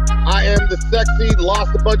Gregory. I am the sexy,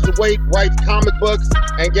 lost a bunch of weight, writes comic books,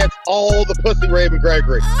 and gets all the pussy Raven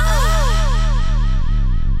Gregory.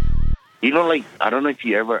 You know, like, I don't know if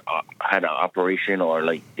you ever had an operation or,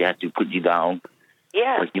 like, they had to put you down.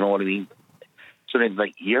 Yeah. Like, you know what I mean? So then,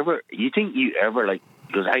 like, you think you ever, like,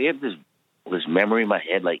 because I have this memory in my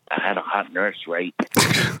head, like, I had a hot nurse, right?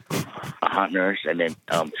 A hot nurse, and then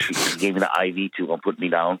she gave me the IV to put me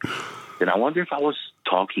down. Then I wonder if I was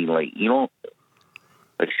talking, like, you know,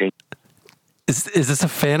 like, saying... Is this a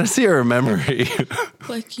fantasy or a memory?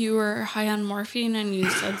 Like you were high on morphine and you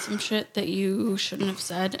said some shit that you shouldn't have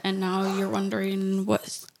said, and now you're wondering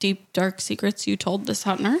what deep, dark secrets you told this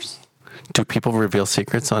hot nurse? Do people reveal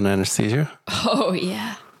secrets on anesthesia? Oh,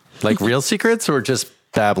 yeah. Like real secrets or just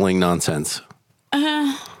babbling nonsense?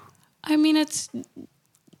 I mean,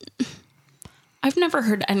 I've never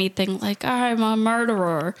heard anything like, I'm a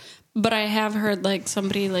murderer, but I have heard like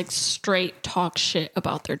somebody like straight talk shit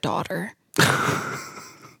about their daughter.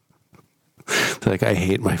 Like, I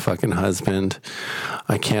hate my fucking husband.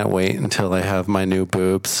 I can't wait until I have my new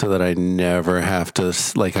boobs so that I never have to,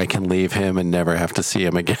 like, I can leave him and never have to see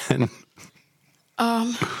him again.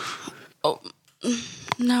 No,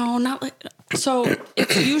 not like, so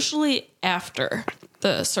it's usually after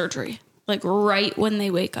the surgery, like right when they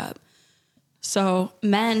wake up. So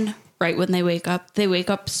men, right when they wake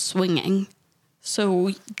up swinging. So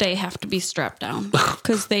they have to be strapped down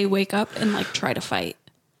because they wake up and like try to fight.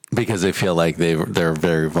 Because they feel like they're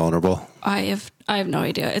very vulnerable. I have no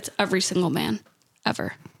idea. It's every single man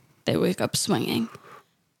ever. They wake up swinging.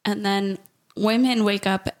 And then women wake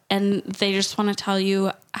up and they just want to tell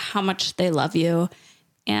you how much they love you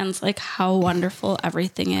and like how wonderful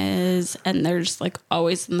everything is. And they're just like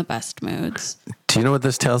always in the best moods. Do you know what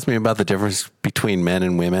this tells me about the difference between men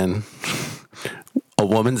and women? A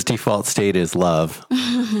woman's default state is love,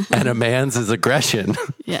 and a man's is aggression.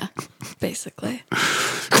 Yeah, basically.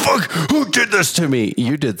 Fuck, who did this to me?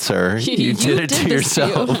 You did, sir. You did it to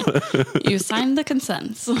yourself. You signed the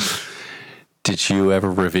consents. Did you ever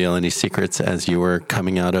reveal any secrets as you were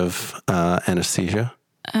coming out of anesthesia?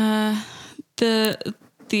 The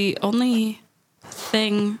only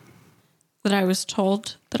thing that I was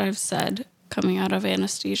told that I've said coming out of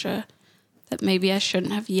anesthesia that maybe I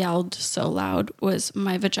shouldn't have yelled so loud was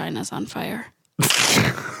my vagina's on fire.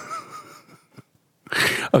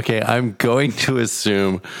 Okay, I'm going to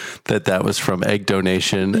assume that was from egg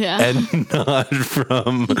donation and not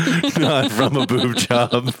from a boob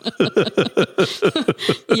job.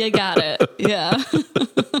 You got it. Yeah.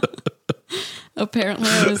 Apparently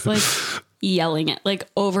I was like yelling it like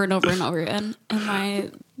over and over and over again. And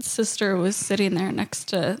my sister was sitting there next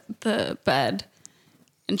to the bed.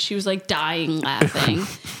 And she was like dying laughing.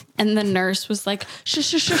 And the nurse was like, shush,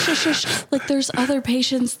 shush, shush, shush, shush. Like, there's other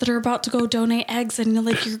patients that are about to go donate eggs. And you're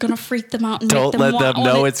like, you're going to freak them out. And don't let them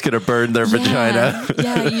know it's going to burn their vagina.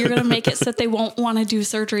 Yeah, you're going to make it so that they won't want to do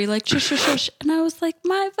surgery. Like, shush, shush, shush. And I was like,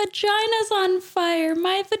 my vagina's on fire.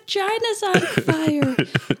 My vagina's on fire.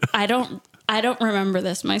 I don't remember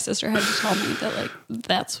this. My sister had to tell me that, like,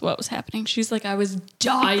 that's what was happening. She's like, I was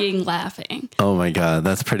dying laughing. Oh, my God.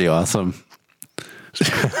 That's pretty awesome.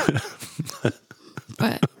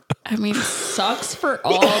 But I mean, sucks for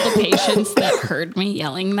all the patients that heard me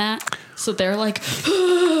yelling that. So they're like,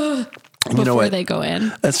 before they go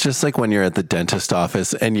in. That's just like when you're at the dentist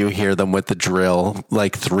office and you hear them with the drill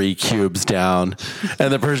like 3 cubes down,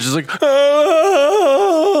 and the person's just like,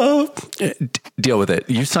 deal with it.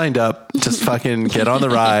 You signed up. Just fucking get on the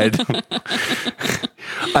ride.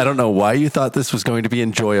 I don't know why you thought this was going to be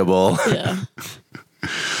enjoyable. Yeah.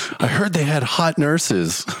 I heard they had hot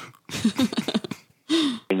nurses. I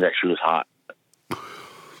think that she was hot.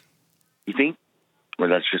 You think? Or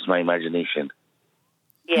that's just my imagination?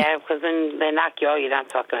 Yeah, because then they knock you out. You're not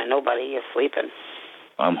talking to nobody. You're sleeping.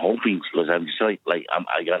 I'm hoping, because I'm just like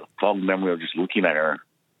I got a fog memory of just looking at her.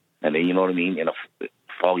 and then you know what I mean, in a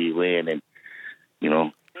foggy way, and then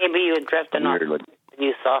Maybe you were drifting off when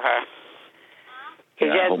you saw her.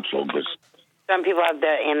 Yeah, I hope so. Because some people have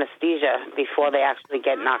their anesthesia before they actually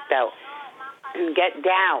get knocked out. Get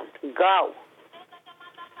down. Go.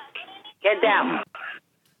 Get down.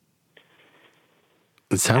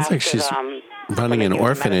 It sounds like she's running an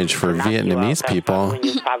orphanage for Vietnamese people. When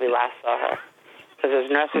you probably last saw her. Because there's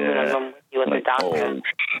nurses in the room with you with the doctor. Oh,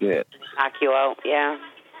 shit. Knock you out, yeah.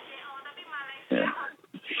 Yeah.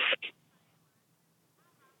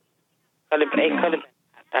 It could have been.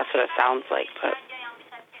 That's what it sounds like, but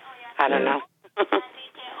I don't know.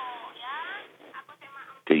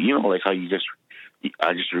 Like how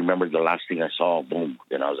I just remembered the last thing I saw, boom,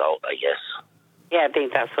 then I was out, I guess. Yeah, I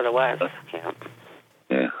think that's what it was. Yeah.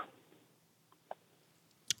 Yeah.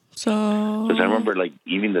 So... Because I remember, like,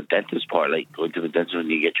 even the dentist part, like, going to the dentist when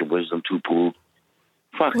you get your wisdom tooth pulled.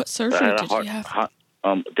 Fuck. What surgery did you have?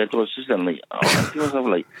 Dental assistant, like, I think myself,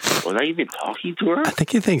 like, was I even talking to her? I think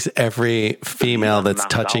he thinks every female that's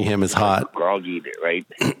touching him is hot. Groggy, right?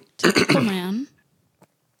 Typical man.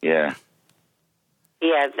 Yeah.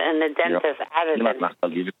 Yeah, and the dentist added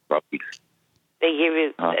that. You just groggy. They give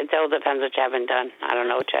you, it all depends what you haven't done. I don't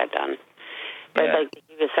know what you have done. But like they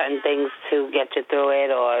give you certain things to get you through it,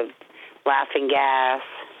 or laughing gas,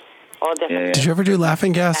 all different. Yeah. Did you ever do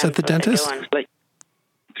laughing gas at the dentist? Just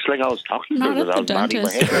like I was talking not to her. At the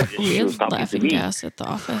dentist. We have talking laughing to me. gas at the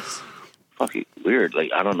office. Fucking weird.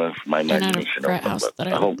 Like, I don't know if my imagination... And at a frat house that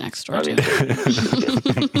I live next door to.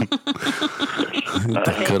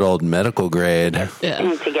 The good old medical grade. Yeah.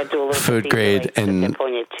 To get through a little food grade and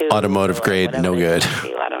automotive grade, no good.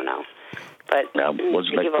 I don't know. But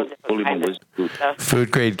food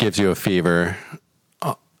grade gives you a fever.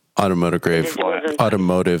 Automotive grade,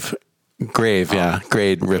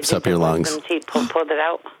 grade rips up your lungs. Pulled it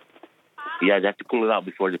out? Yeah, they have to pull it out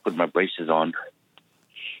before they put my braces on.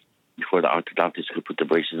 Before the orthodontist could put the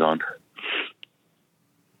braces on.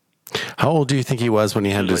 How old do you think he was when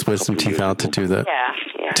he had his wisdom teeth out to do the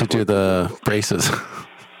braces?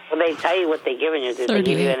 Well, they tell you what they're giving you. Did they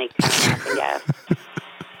give you any kind of laughing gas?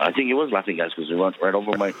 I think it was laughing gas because it went right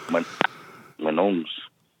over my nose.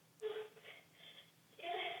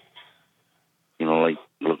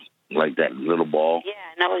 Like that little ball. Yeah,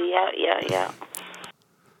 no, yeah.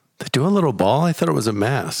 They do a little ball? I thought it was a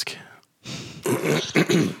mask. It's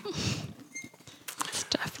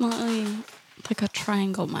definitely like a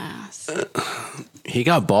triangle mask. He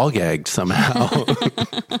got ball gagged somehow.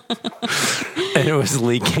 And it was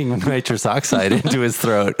leaking nitrous oxide into his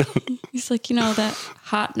throat. He's like, that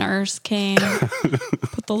hot nurse came,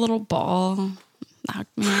 put the little ball,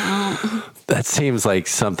 knocked me out. That seems like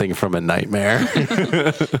something from a nightmare.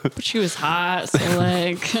 But she was hot, so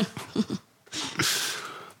like,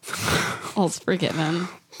 all's forgiven.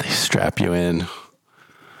 They strap you in,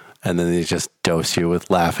 and then they just dose you with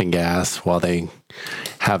laughing gas while they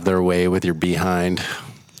have their way with your behind.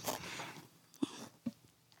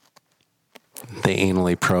 They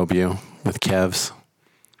anally probe you with Kevs.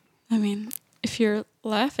 I mean, if you're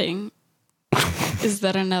laughing, is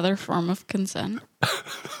that another form of consent?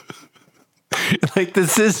 Like,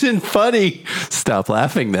 this isn't funny. Stop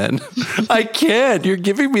laughing then. I can't. You're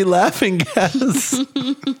giving me laughing gas.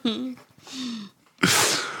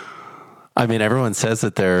 I mean, everyone says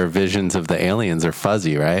that their visions of the aliens are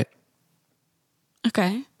fuzzy, right?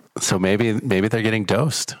 Okay. So maybe they're getting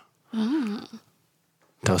dosed. Oh.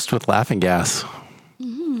 Dosed with laughing gas.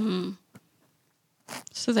 Mm.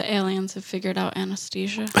 So the aliens have figured out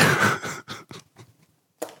anesthesia.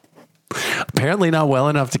 Apparently not well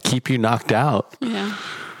enough to keep you knocked out. Yeah.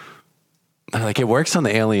 Like, it works on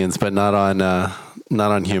the aliens, but not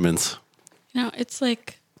on humans. It's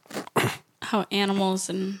like how animals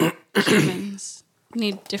and humans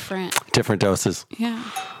need different doses. Yeah.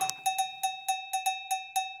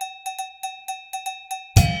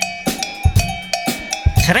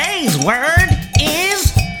 Today's word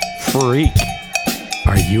is freak.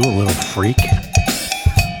 Are you a little freak?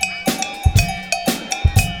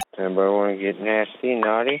 Anybody want to get nasty,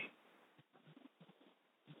 naughty?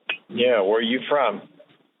 Yeah, where are you from?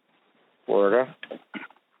 Florida.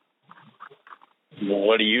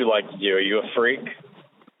 What do you like to do? Are you a freak?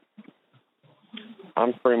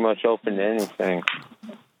 I'm pretty much open to anything.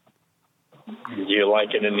 Do you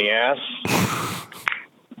like it in the ass?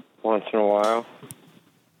 Once in a while.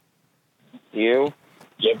 You?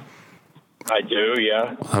 Yep. I do,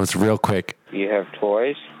 yeah. That was real quick. Do you have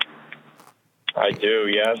toys? I do,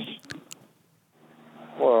 yes.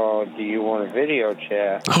 Well, do you want a video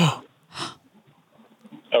chat? Oh,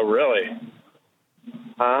 really?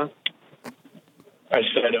 Huh? I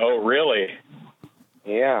said, oh, really?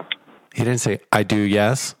 Yeah. He didn't say, I do,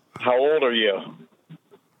 yes. How old are you?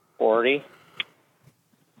 40.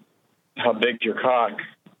 How big's your cock?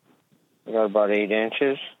 I got about 8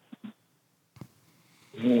 inches.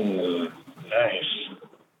 Nice.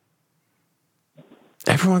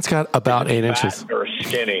 Everyone's got about 8 Fat inches. or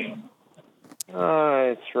skinny?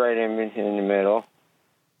 It's right in the middle.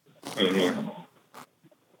 Mm-hmm.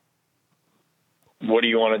 What do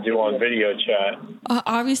you want to do on video chat?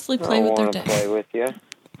 Obviously play with their dick. Play with you.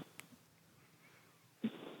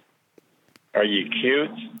 Are you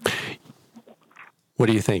cute? What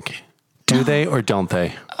do you think? Do they or don't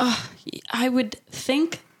they? I would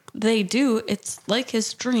think they do. It's like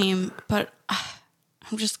his dream, but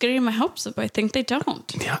I'm just getting my hopes up. I think they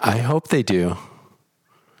don't. Yeah, I hope they do.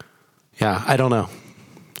 Yeah, I don't know.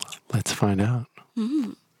 Let's find out.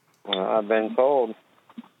 Mm. Well, I've been told.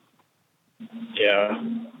 Yeah.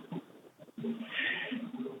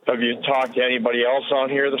 Have you talked to anybody else on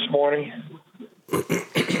here this morning?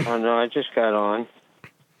 Oh, no, I just got on.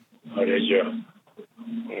 Oh, did you?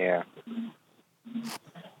 Yeah.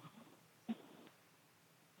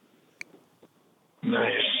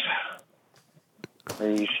 Nice. Are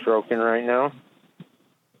you stroking right now?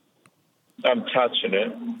 I'm touching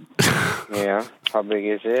it. Yeah. How big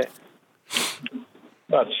is it?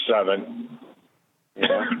 About 7.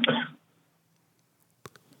 Yeah.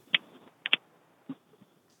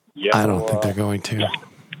 Yeah. I don't think they're going to.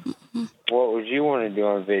 What would you want to do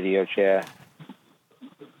on video chat?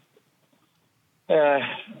 I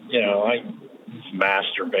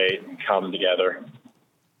masturbate and come together.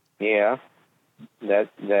 Yeah. That's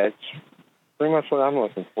pretty much what I'm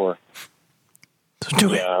looking for. So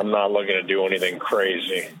do it. Yeah, I'm not looking to do anything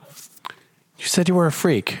crazy. You said you were a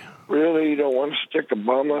freak. Really? You don't want to stick a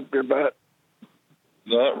bum up your butt?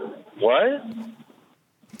 What?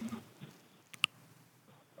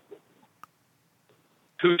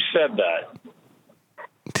 Who said that?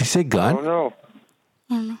 Did he say gun? I don't know.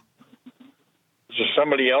 I don't know. Is there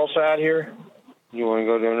somebody else out here? You want to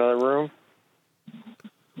go to another room?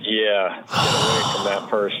 Yeah. Get away from that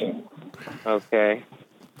person. Okay.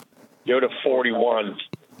 Go to 41.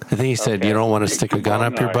 I think he said you don't want to stick a gun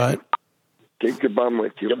up your butt. Take your bum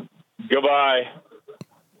with you. Goodbye.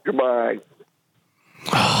 Goodbye.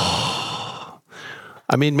 I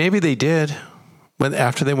mean, maybe they did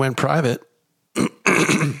after they went private.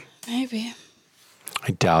 Maybe.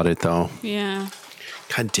 I doubt it, though. Yeah.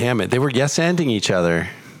 God damn it. They were yes-ending each other.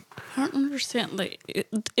 I don't understand. Like,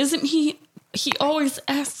 isn't he always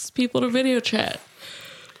asks people to video chat.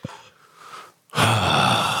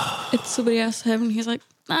 It's somebody asks him, and he's like,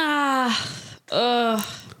 I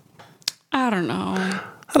don't know.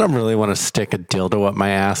 I don't really want to stick a dildo up my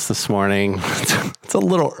ass this morning. It's a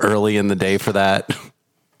little early in the day for that.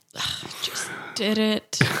 Just did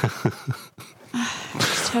it.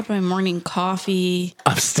 Just had my morning coffee.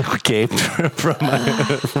 I'm still gaped from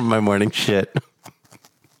my morning shit.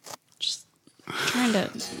 Just trying to,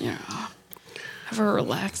 have a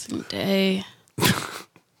relaxing day.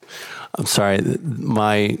 I'm sorry.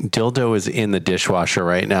 My dildo is in the dishwasher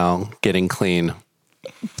right now, getting clean.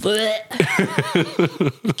 I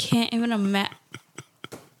can't even imagine.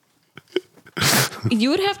 You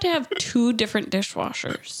would have to have 2 different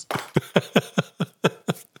dishwashers.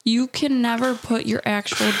 You can never put your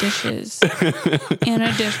actual dishes in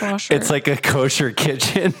a dishwasher. It's like a kosher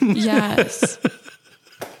kitchen. Yes.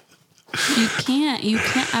 You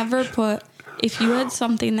can't ever put, if you had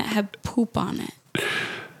something that had poop on it.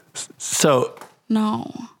 So,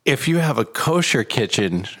 no. If you have a kosher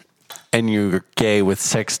kitchen and you're gay with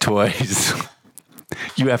sex toys,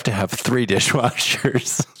 you have to have 3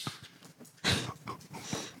 dishwashers.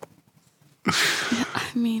 Yeah, I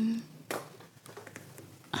mean,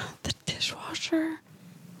 the dishwasher,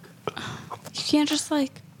 you can't just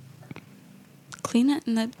clean it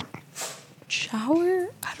in the shower.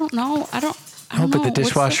 I don't know. I don't No, but know. the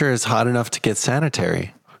dishwasher is hot enough to get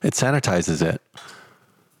sanitary. It sanitizes it.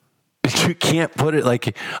 You can't put it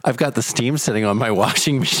I've got the steam sitting on my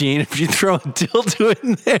washing machine. If you throw a dildo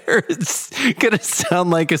in there, it's gonna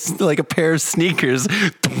sound like a pair of sneakers.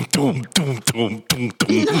 Dum, dum, dum, dum, dum,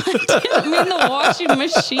 dum. No, I didn't mean the washing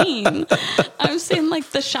machine. I'm saying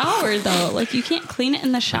the shower though. You can't clean it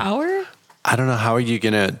in the shower. I don't know. How are you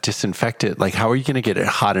gonna disinfect it? How are you gonna get it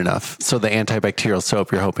hot enough so the antibacterial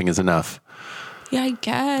soap you're hoping is enough? Yeah, I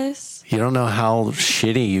guess. You don't know how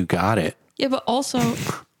shitty you got it. Yeah, but also,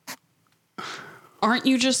 aren't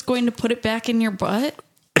you just going to put it back in your butt?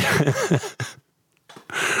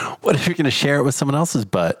 What if you're going to share it with someone else's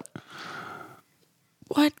butt?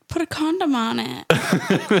 What? Put a condom on it.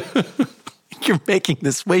 You're making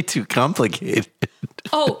this way too complicated.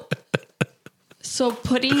 Oh, So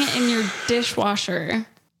putting it in your dishwasher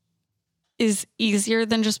is easier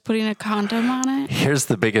than just putting a condom on it? Here's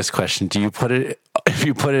the biggest question. If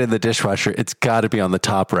you put it in the dishwasher, it's got to be on the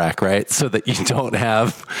top rack, right? So that you don't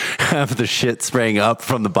have the shit spraying up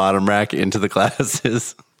from the bottom rack into the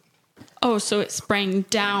glasses. Oh, so it's spraying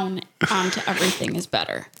down onto everything is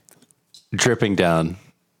better. Dripping down.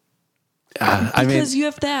 Because you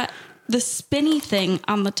have the spinny thing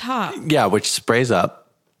on the top. Yeah, which sprays up.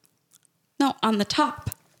 No, on the top.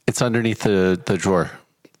 It's underneath the drawer.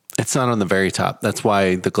 It's not on the very top. That's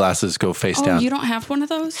why the glasses go face down. Oh, you don't have one of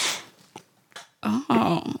those?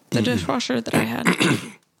 Oh, the dishwasher that I had.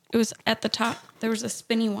 It was at the top. There was a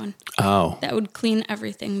spinny one. Oh. That would clean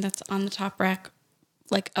everything that's on the top rack,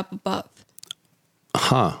 like up above.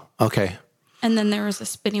 Huh. Okay. And then there was a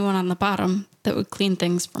spinny one on the bottom that would clean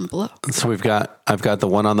things from below. So I've got the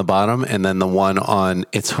one on the bottom and then the one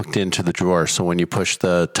it's hooked into the drawer. So when you push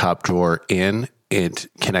the top drawer in, it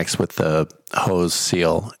connects with the hose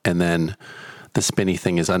seal, and then the spinny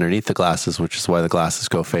thing is underneath the glasses, which is why the glasses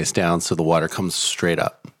go face down, so the water comes straight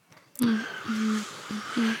up.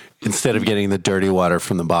 Instead of getting the dirty water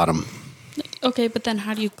from the bottom. Okay, but then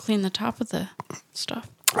how do you clean the top of the stuff?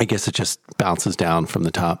 I guess it just bounces down from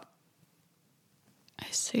the top. I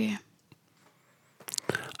see.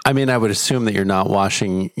 I mean, I would assume that you're not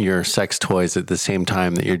washing your sex toys at the same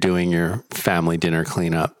time that you're doing your family dinner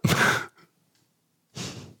cleanup.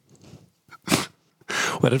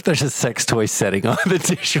 What if there's a sex toy setting on the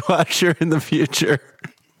dishwasher in the future?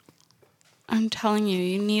 I'm telling you,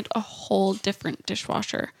 you need a whole different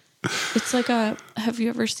dishwasher. It's like have you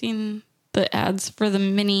ever seen the ads for the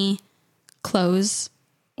mini clothes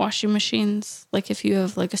washing machines? Like if you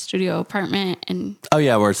have like a studio apartment and... Oh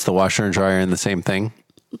yeah, where it's the washer and dryer and the same thing?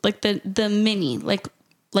 Like the mini, like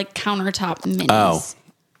countertop minis. Oh,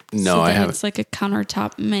 no, so I haven't. It's like a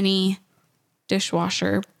countertop mini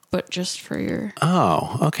dishwasher, but just for your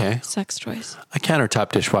sex toys. A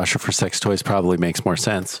countertop dishwasher for sex toys probably makes more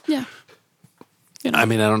sense. Yeah. You know. I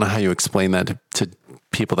mean, I don't know how you explain that to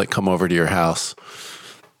people that come over to your house.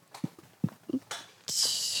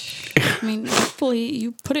 I mean, hopefully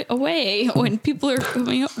you put it away when people are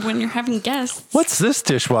coming up, when you're having guests. What's this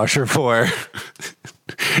dishwasher for?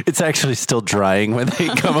 It's actually still drying when they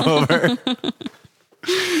come over.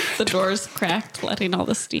 The door's cracked, letting all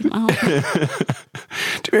the steam out.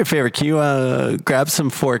 Do me a favor, can you grab some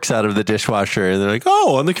forks out of the dishwasher? And they're like,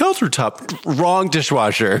 oh, on the countertop. Wrong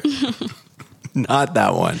dishwasher. Not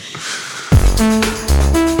that one.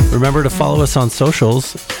 Remember to follow us on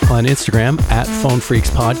socials on Instagram at Phone Freaks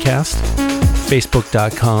Podcast,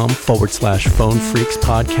 Facebook.com/Phone Freaks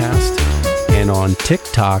Podcast, and on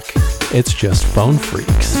TikTok, it's just Phone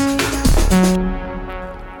Freaks.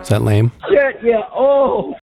 Is that lame? Yeah. Oh.